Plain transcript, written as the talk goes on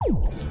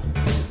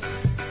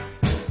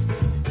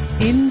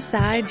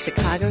Inside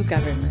Chicago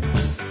Government.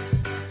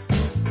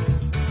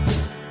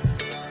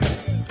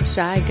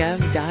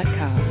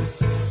 ChiGov.com.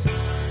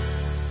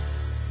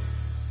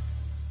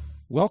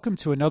 Welcome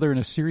to another in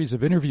a series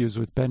of interviews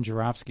with Ben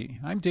Joravsky.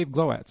 I'm Dave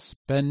Glowacz.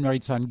 Ben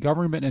writes on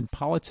government and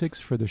politics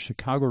for the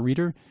Chicago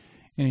Reader,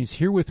 and he's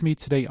here with me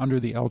today under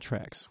the L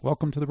tracks.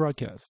 Welcome to the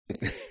broadcast.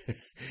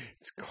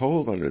 It's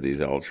cold under these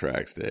L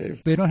tracks,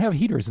 Dave. They don't have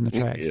heaters in the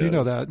tracks. Yes. You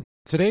know that.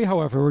 Today,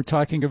 however, we're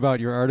talking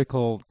about your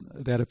article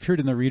that appeared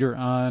in the Reader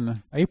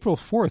on April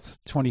 4th,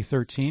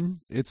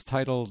 2013. It's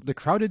titled, The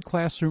Crowded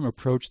Classroom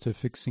Approach to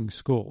Fixing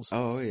Schools.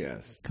 Oh,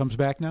 yes. Comes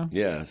back now?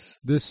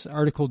 Yes. This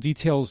article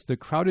details the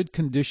crowded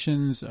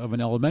conditions of an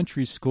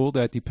elementary school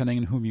that, depending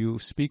on whom you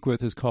speak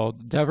with, is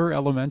called Dever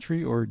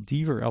Elementary or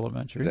Dever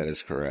Elementary. That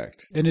is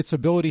correct. And its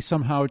ability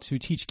somehow to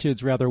teach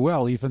kids rather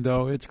well, even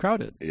though it's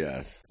crowded.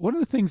 Yes. One of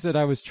the things that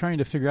I was trying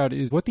to figure out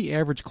is what the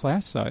average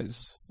class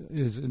size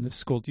is in this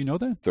school. Do you know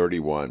that?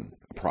 31,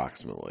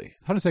 approximately.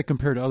 How does that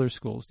compare to other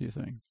schools, do you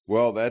think?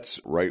 Well, that's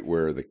right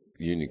where the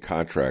union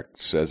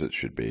contract says it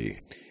should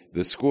be.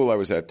 The school I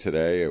was at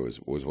today, it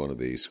was one of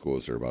the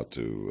schools that are about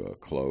to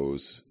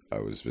close. I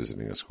was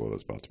visiting a school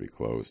that's about to be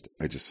closed.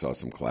 I just saw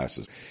some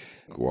classes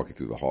walking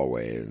through the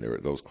hallway, and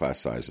those class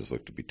sizes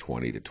looked to be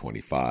 20 to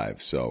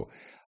 25. So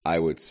I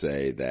would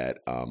say that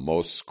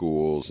most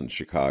schools in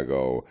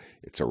Chicago,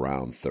 it's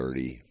around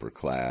 30 per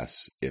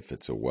class if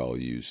it's a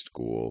well-used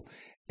school.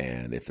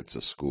 And if it's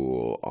a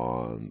school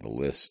on the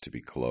list to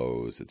be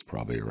closed, it's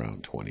probably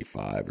around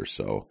 25 or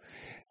so.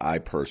 I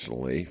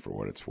personally, for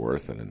what it's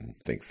worth, and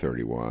think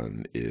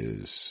 31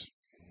 is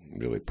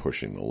really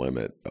pushing the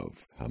limit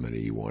of how many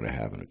you want to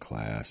have in a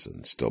class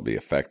and still be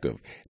effective,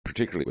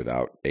 particularly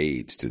without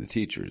aides to the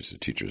teachers. The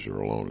teachers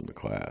are alone in the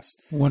class.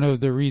 One of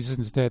the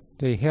reasons that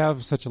they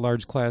have such a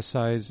large class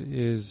size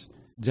is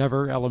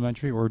Dever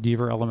Elementary or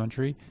Dever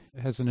Elementary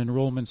has an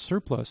enrollment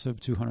surplus of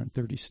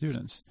 230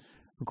 students,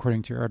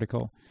 according to your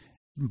article.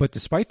 But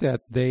despite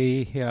that,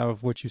 they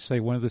have what you say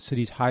one of the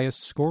city's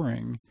highest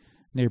scoring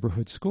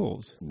neighborhood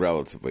schools.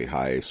 Relatively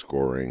high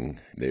scoring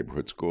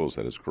neighborhood schools.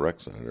 That is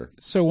correct, Senator.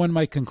 So one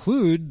might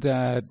conclude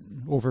that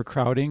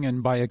overcrowding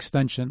and by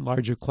extension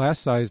larger class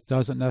size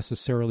doesn't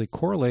necessarily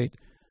correlate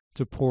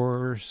to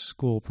poor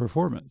school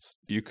performance.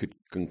 You could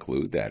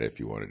conclude that if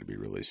you wanted to be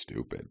really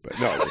stupid, but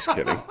no, just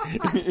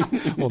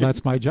kidding. Well,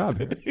 that's my job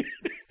here.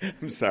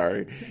 I'm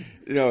sorry.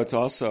 It's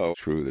also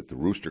true that the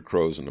rooster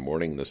crows in the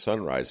morning and the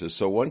sun rises,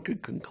 so one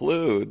could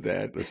conclude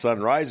that the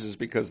sun rises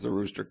because the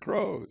rooster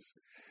crows.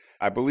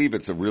 I believe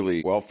it's a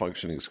really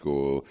well-functioning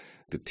school.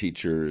 The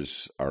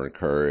teachers are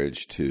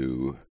encouraged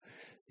to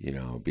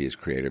be as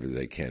creative as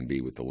they can be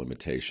with the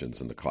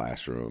limitations in the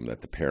classroom,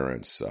 that the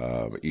parents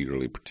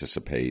eagerly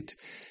participate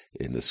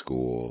in the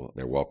school.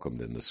 They're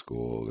welcomed in the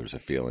school. There's a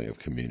feeling of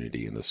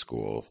community in the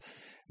school.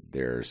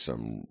 There's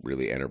some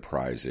really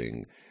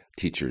enterprising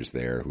teachers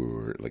there who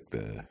are like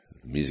the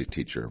music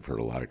teacher I've heard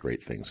a lot of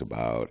great things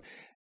about.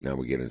 Now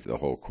we get into the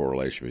whole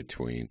correlation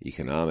between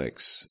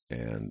economics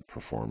and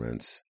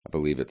performance. I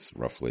believe it's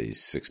roughly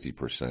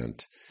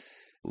 60%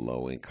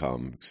 low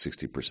income,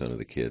 60% of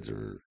the kids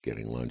are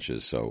getting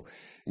lunches. So,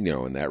 in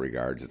that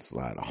regards, it's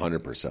not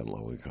 100%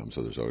 low income.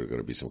 So there's always going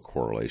to be some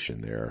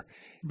correlation there.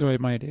 Though I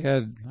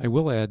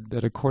will add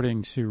that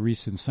according to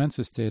recent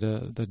census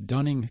data, the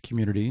Dunning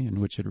community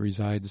in which it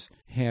resides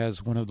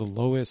has one of the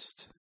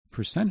lowest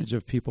percentage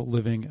of people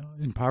living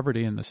in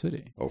poverty in the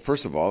city. Well,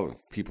 first of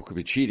all, people could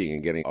be cheating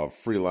and getting a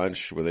free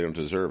lunch where they don't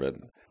deserve it.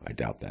 I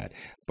doubt that.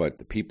 But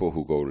the people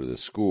who go to the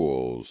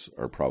schools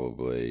are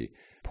probably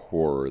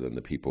poorer than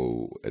the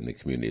people in the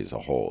community as a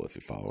whole, if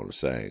you follow what I'm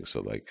saying.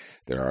 So,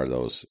 there are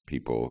those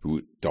people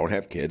who don't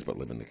have kids but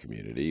live in the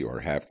community,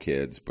 or have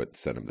kids but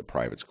send them to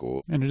private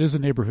school. And it is a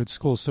neighborhood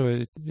school,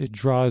 so it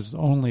draws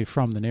only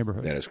from the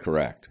neighborhood. That is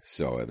correct.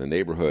 So the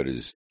neighborhood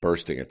is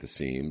bursting at the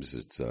seams.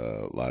 It's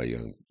a lot of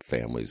young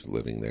families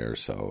living there,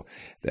 so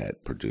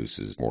that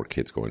produces more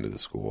kids going to the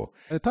school.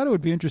 I thought it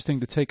would be interesting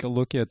to take a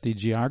look at the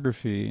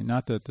geography,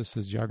 not that this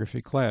is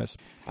geography class.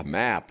 A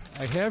map.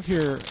 I have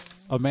here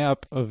a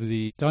map of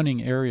the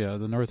Dunning area,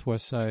 the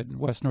northwest side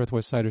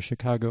of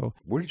Chicago.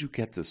 Where did you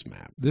get this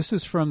map? This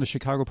is from the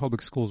Chicago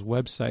Public Schools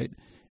website.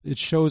 It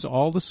shows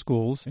all the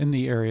schools in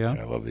the area.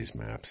 I love these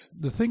maps.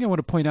 The thing I want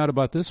to point out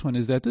about this one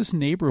is that this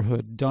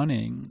neighborhood,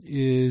 Dunning,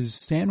 is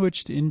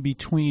sandwiched in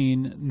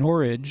between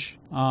Norridge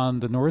on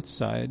the north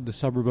side, the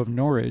suburb of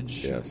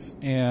Norridge, yes,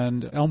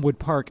 and Elmwood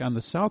Park on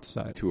the south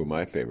side. Two of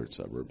my favorite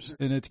suburbs.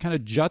 And it kind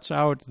of juts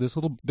out, this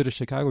little bit of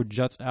Chicago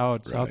juts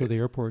out south of the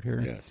airport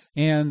here. Yes.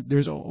 And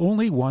there's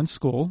only one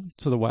school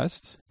to the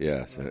west.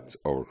 Yes, and it's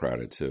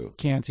overcrowded too.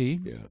 Canty.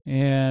 Yeah.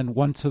 And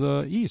one to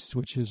the east,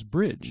 which is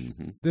Bridge.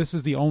 Mm-hmm. This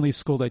is the only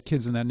school that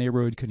kids in that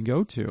neighborhood can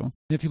go to.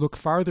 If you look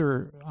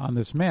farther on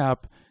this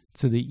map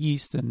to the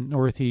east and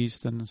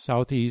northeast and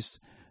southeast,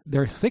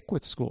 they're thick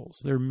with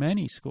schools. There are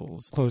many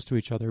schools close to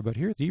each other, but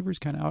here, Dever's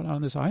kind of out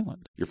on this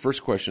island. Your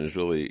first question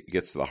really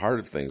gets to the heart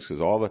of things,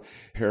 because all the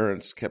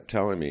parents kept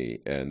telling me,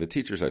 and the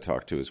teachers I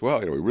talked to as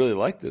well, we really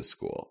like this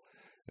school.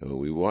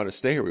 We want to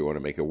stay here. We want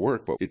to make it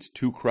work, but it's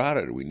too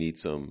crowded. We need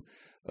some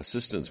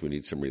assistance. We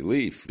need some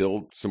relief.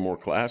 Build some more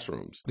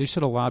classrooms. They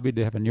should have lobbied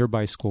to have a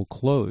nearby school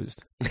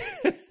closed.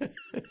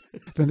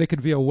 Then they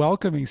could be a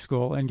welcoming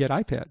school and get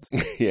iPads.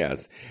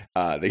 Yes.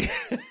 They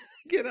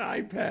get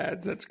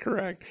iPads. That's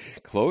correct.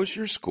 Close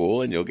your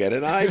school and you'll get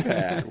an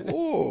iPad.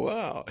 Whoa,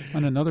 wow.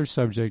 On another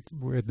subject,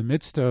 we're in the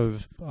midst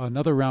of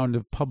another round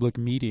of public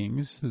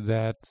meetings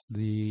that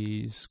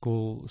the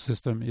school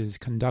system is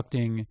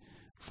conducting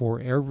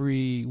for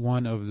every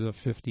one of the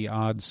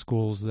 50-odd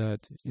schools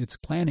that it's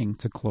planning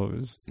to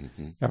close,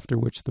 after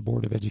which the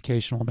Board of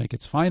Education will make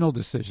its final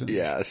decisions.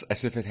 Yes,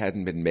 as if it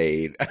hadn't been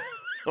made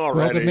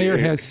already. Well, the mayor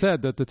has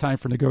said that the time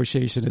for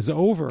negotiation is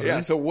over. Yeah,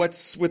 so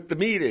what's with the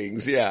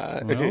meetings?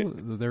 Yeah. Well,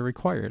 they're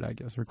required, I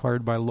guess,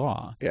 required by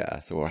law.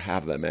 Yeah, so we'll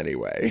have them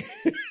anyway.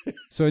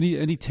 So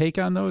any take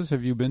on those?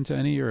 Have you been to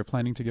any or are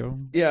planning to go?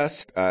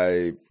 Yes,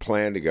 I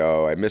plan to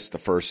go. I missed the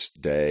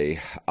first day.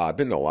 I've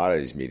been to a lot of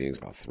these meetings,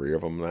 about 3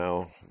 of them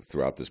now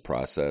throughout this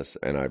process,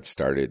 and I've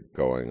started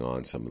going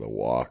on some of the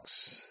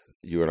walks.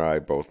 You and I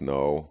both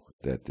know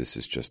that this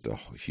is just a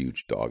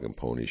huge dog and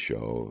pony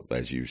show.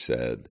 As you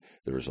said,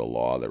 there's a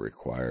law that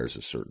requires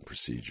a certain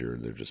procedure,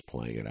 and they're just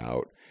playing it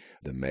out.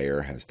 The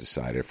mayor has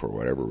decided, for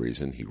whatever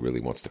reason, he really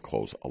wants to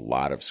close a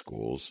lot of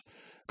schools,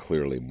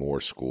 clearly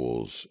more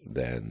schools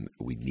than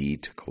we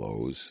need to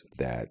close,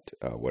 that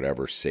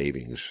whatever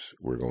savings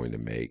we're going to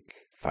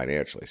make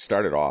financially. It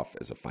started off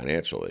as a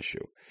financial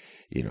issue,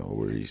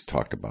 where he's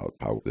talked about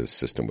how the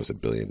system was $1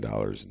 billion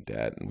in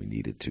debt and we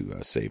needed to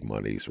save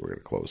money, so we're going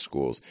to close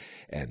schools.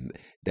 And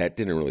that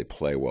didn't really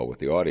play well with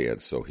the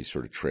audience, so he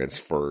sort of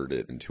transferred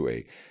it into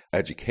a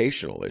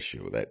educational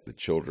issue that the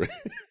children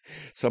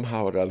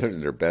somehow or other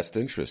in their best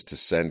interest to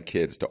send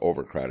kids to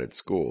overcrowded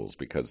schools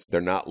because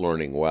they're not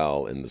learning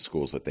well in the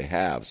schools that they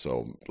have.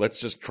 So let's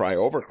just try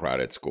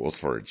overcrowded schools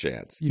for a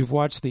chance. You've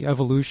watched the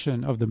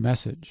evolution of the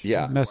message.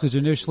 Yeah. The message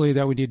initially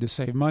that we need to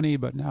save money,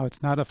 but now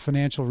it's not a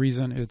financial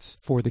reason, it's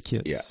for the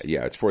kids.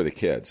 Yeah, it's for the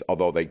kids,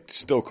 although they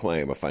still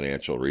claim a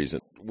financial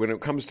reason. When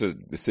it comes to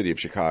the city of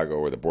Chicago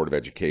or the Board of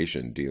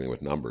Education dealing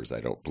with numbers,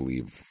 I don't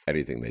believe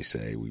anything they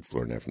say. We've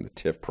learned that from the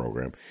TIF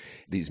program.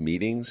 These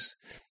meetings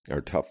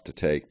are tough to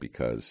take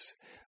because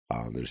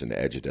there's an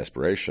edge of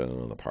desperation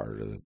on the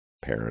part of the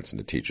parents and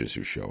the teachers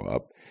who show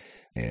up.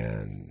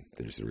 And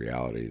there's the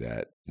reality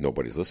that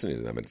nobody's listening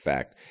to them. In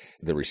fact,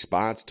 the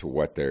response to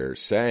what they're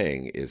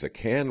saying is a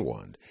canned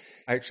one.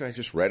 Actually, I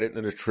just read it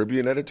in a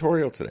Tribune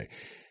editorial today.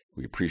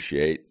 We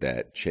appreciate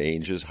that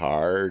change is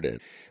hard and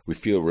we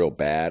feel real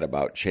bad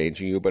about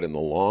changing you, but in the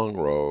long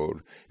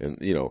road, and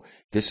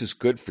this is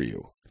good for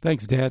you.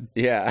 Thanks, Dad.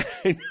 Yeah.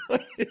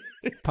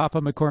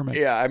 Papa McCormick.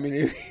 Yeah, I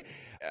mean,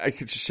 I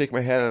could just shake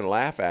my head and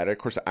laugh at it. Of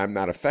course, I'm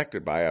not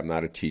affected by it. I'm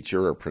not a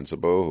teacher or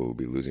principal who will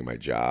be losing my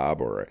job,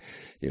 or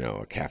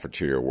a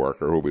cafeteria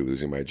worker who will be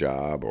losing my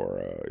job,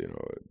 or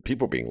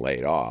people being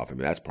laid off. I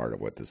mean, that's part of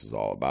what this is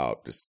all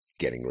about, just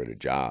getting rid of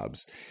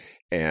jobs.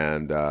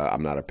 And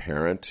I'm not a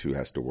parent who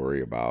has to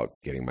worry about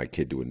getting my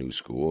kid to a new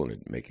school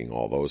and making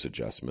all those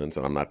adjustments.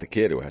 And I'm not the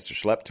kid who has to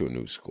schlep to a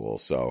new school.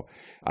 So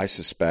I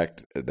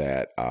suspect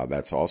that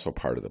that's also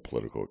part of the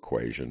political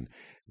equation,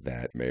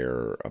 that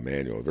Mayor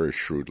Emanuel very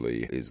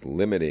shrewdly is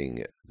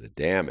limiting the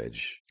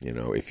damage,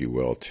 if you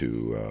will,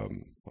 to,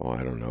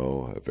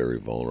 a very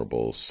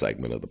vulnerable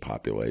segment of the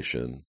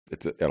population.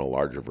 It's a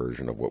larger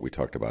version of what we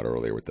talked about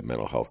earlier with the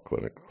mental health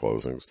clinic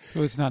closings.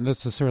 So it's not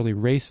necessarily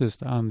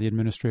racist on the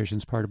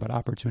administration's part, but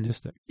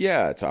opportunistic.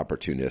 Yeah, it's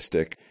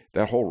opportunistic.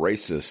 That whole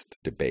racist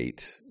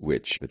debate,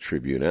 which the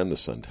Tribune and the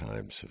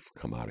Sun-Times have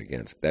come out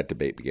against, that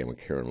debate began when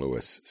Karen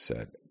Lewis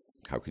said,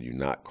 how could you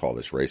not call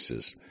this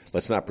racist?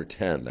 Let's not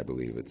pretend,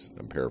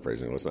 I'm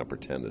paraphrasing, let's not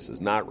pretend this is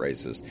not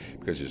racist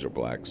because these are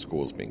black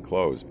schools being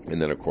closed.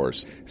 And then, of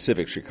course,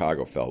 Civic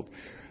Chicago felt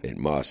it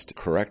must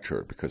correct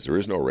her because there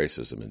is no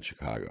racism in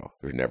Chicago.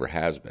 There never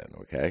has been,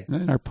 okay?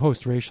 In our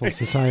post-racial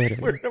society.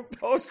 We're in a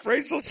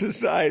post-racial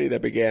society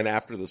that began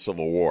after the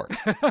Civil War.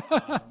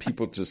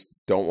 People just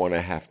don't want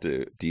to have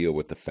to deal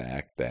with the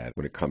fact that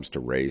when it comes to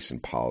race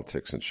and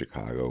politics in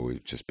Chicago,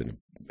 we've just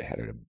had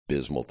an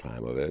abysmal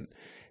time of it.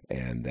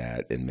 And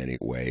that in many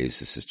ways,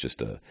 this is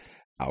just a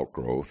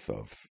outgrowth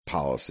of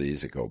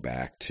policies that go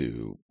back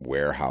to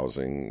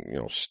warehousing,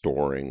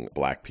 storing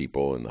black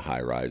people in the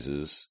high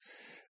rises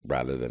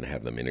rather than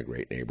have them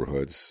integrate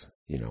neighborhoods.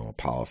 A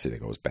policy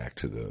that goes back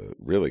to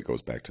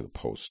the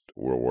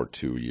post-World War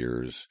II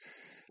years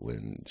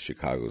when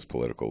Chicago's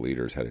political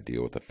leaders had to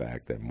deal with the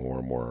fact that more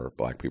and more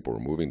black people were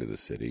moving to the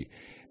city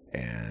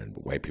and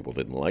white people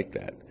didn't like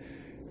that.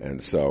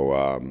 And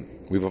so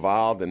we've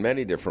evolved in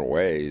many different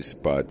ways,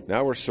 but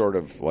now we're sort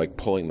of like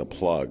pulling the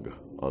plug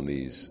on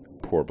these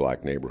poor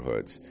black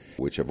neighborhoods,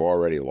 which have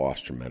already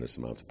lost tremendous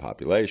amounts of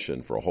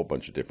population for a whole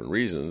bunch of different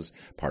reasons,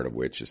 part of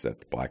which is that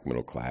the black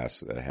middle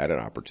class that had an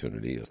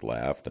opportunity has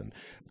left, and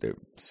the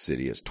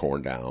city has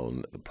torn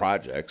down the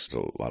projects to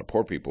a lot of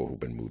poor people who've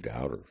been moved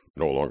out or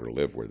no longer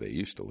live where they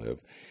used to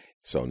live.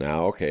 So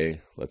now,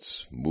 okay,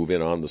 let's move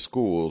in on the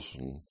schools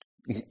and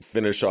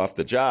finish off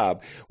the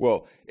job.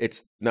 Well,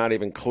 it's not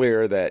even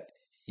clear that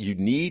you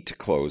need to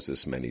close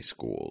this many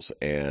schools.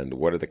 And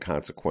what are the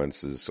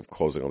consequences of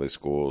closing all these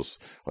schools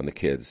on the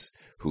kids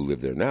who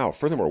live there now?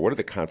 Furthermore, what are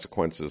the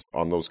consequences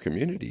on those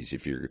communities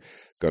if you're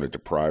going to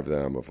deprive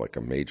them of like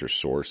a major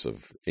source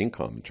of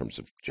income in terms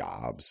of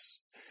jobs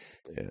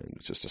and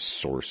just a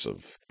source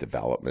of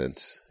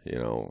development?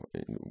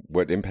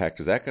 What impact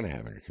is that going to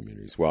have on your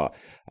communities? Well,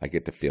 I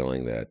get the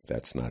feeling that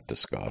that's not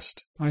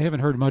discussed. I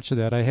haven't heard much of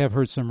that. I have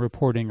heard some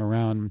reporting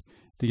around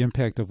the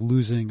impact of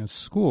losing a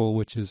school,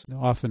 which is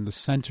often the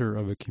center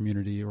of a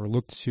community or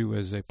looked to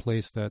as a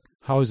place that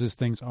houses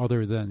things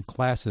other than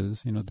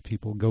classes, that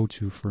people go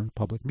to for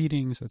public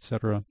meetings,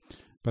 etc.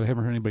 But I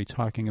haven't heard anybody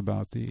talking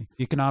about the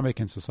economic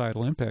and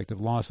societal impact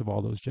of loss of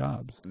all those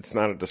jobs. It's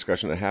not a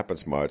discussion that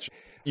happens much.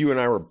 You and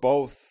I were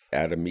both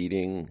at a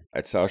meeting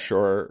at South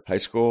Shore High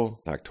School,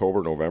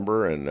 October,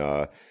 November, and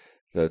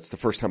that's the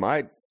first time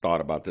I thought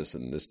about this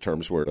in this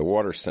terms, where the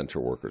water center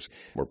workers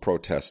were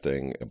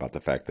protesting about the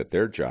fact that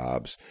their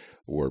jobs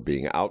were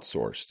being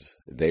outsourced.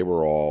 They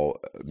were all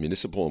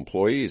municipal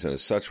employees and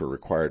as such were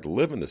required to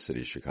live in the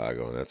city of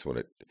Chicago. And that's when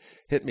it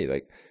hit me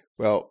like,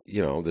 well,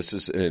 this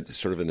is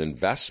sort of an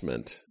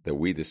investment that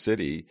we, the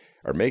city,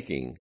 are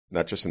making,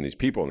 not just in these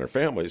people and their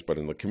families, but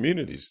in the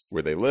communities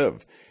where they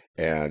live.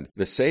 And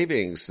the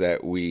savings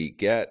that we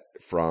get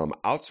from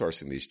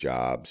outsourcing these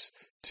jobs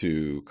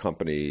to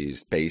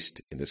companies based,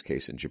 in this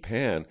case, in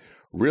Japan,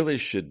 really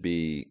should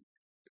be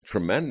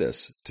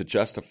tremendous to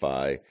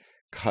justify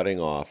cutting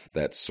off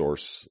that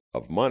source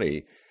of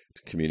money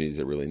to communities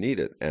that really need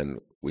it.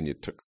 And when you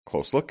took a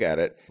close look at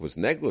it, it was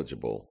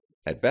negligible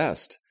at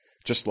best,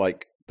 just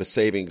like the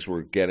savings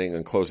we're getting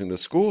on closing the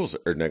schools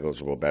are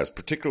negligible at best,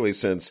 particularly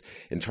since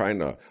in trying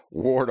to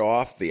ward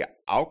off the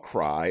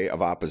outcry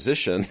of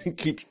opposition, he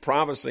keeps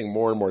promising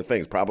more and more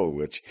things, probably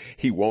which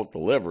he won't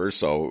deliver.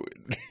 So,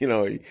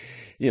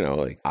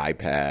 like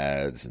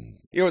iPads and,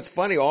 it's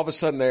funny, all of a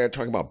sudden they're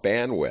talking about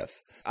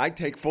bandwidth. I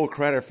take full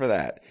credit for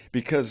that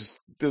because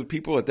the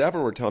people at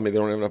Dever were telling me they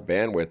don't have enough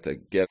bandwidth to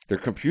get their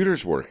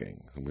computers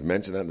working. And we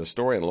mentioned that in the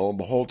story, and lo and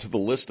behold, to the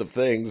list of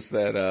things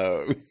that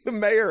the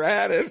mayor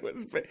added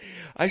was,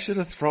 I should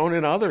have thrown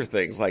in other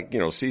things like,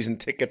 season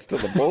tickets to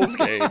the Bulls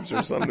games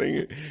or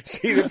something,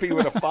 see if he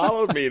would have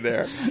followed me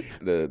there.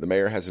 The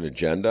mayor has an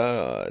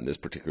agenda. In this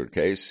particular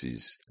case,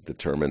 he's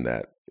determined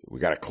that we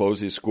got to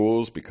close these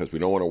schools because we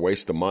don't want to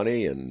waste the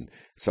money, and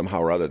somehow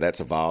or other that's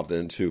evolved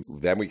into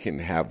then we can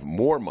have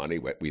more money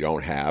that we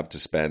don't have to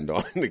spend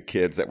on the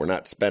kids that we're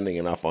not spending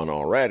enough on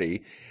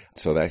already.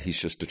 So that he's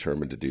just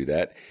determined to do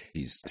that.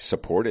 He's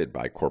supported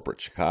by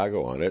corporate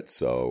Chicago on it,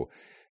 so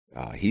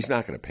he's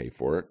not going to pay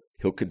for it.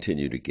 He'll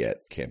continue to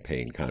get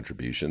campaign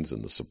contributions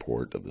and the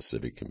support of the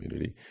civic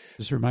community.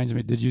 This reminds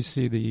me, did you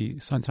see the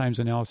Sun-Times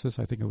analysis?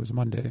 I think it was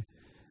Monday.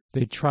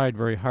 They tried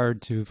very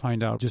hard to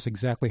find out just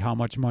exactly how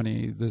much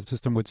money the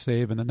system would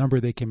save, and the number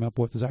they came up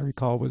with, as I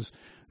recall, was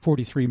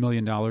 $43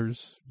 million,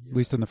 at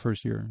least in the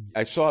first year.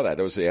 I saw that.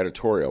 There was the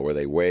editorial where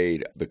they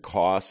weighed the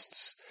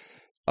costs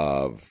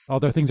of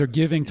other things are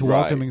giving to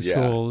welcoming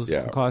schools,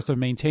 the cost of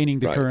maintaining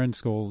the current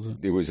schools.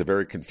 It was a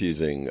very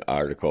confusing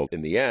article.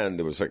 In the end,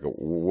 it was like,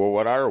 well,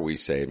 what are we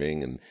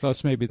saving? And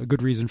thus maybe a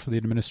good reason for the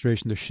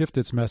administration to shift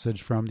its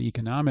message from the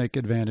economic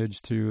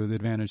advantage to the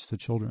advantage to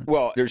children.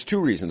 Well, there's two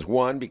reasons.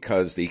 One,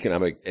 because the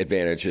economic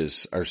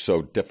advantages are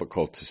so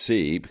difficult to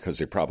see because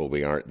they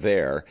probably aren't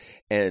there.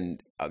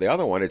 And the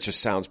other one, it just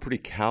sounds pretty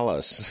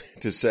callous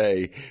to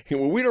say,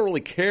 well, we don't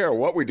really care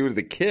what we do to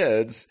the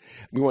kids.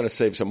 We want to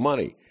save some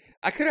money.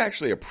 I could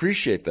actually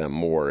appreciate them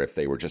more if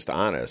they were just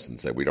honest and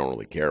said, we don't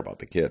really care about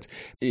the kids.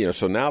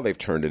 So now they've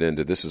turned it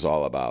into this is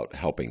all about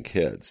helping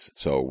kids.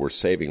 So we're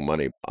saving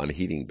money on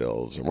heating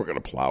bills and we're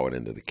going to plow it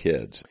into the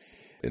kids.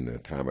 In the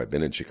time I've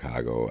been in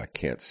Chicago, I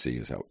can't see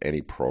as how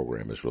any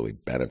program has really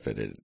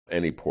benefited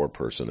any poor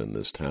person in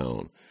this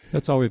town.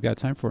 That's all we've got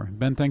time for.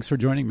 Ben, thanks for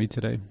joining me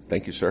today.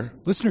 Thank you, sir.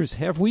 Listeners,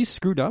 have we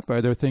screwed up?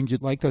 Are there things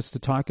you'd like us to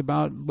talk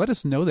about? Let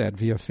us know that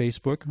via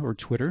Facebook or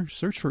Twitter.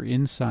 Search for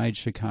Inside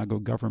Chicago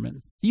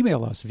Government.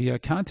 Email us via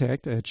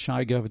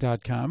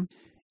contact@chigov.com.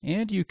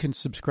 And you can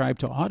subscribe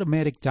to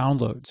automatic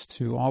downloads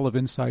to all of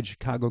Inside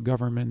Chicago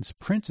Government's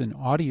print and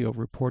audio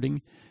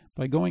reporting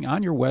by going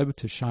on your web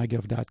to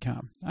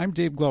chigov.com. I'm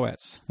Dave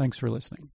Glowacz. Thanks for listening.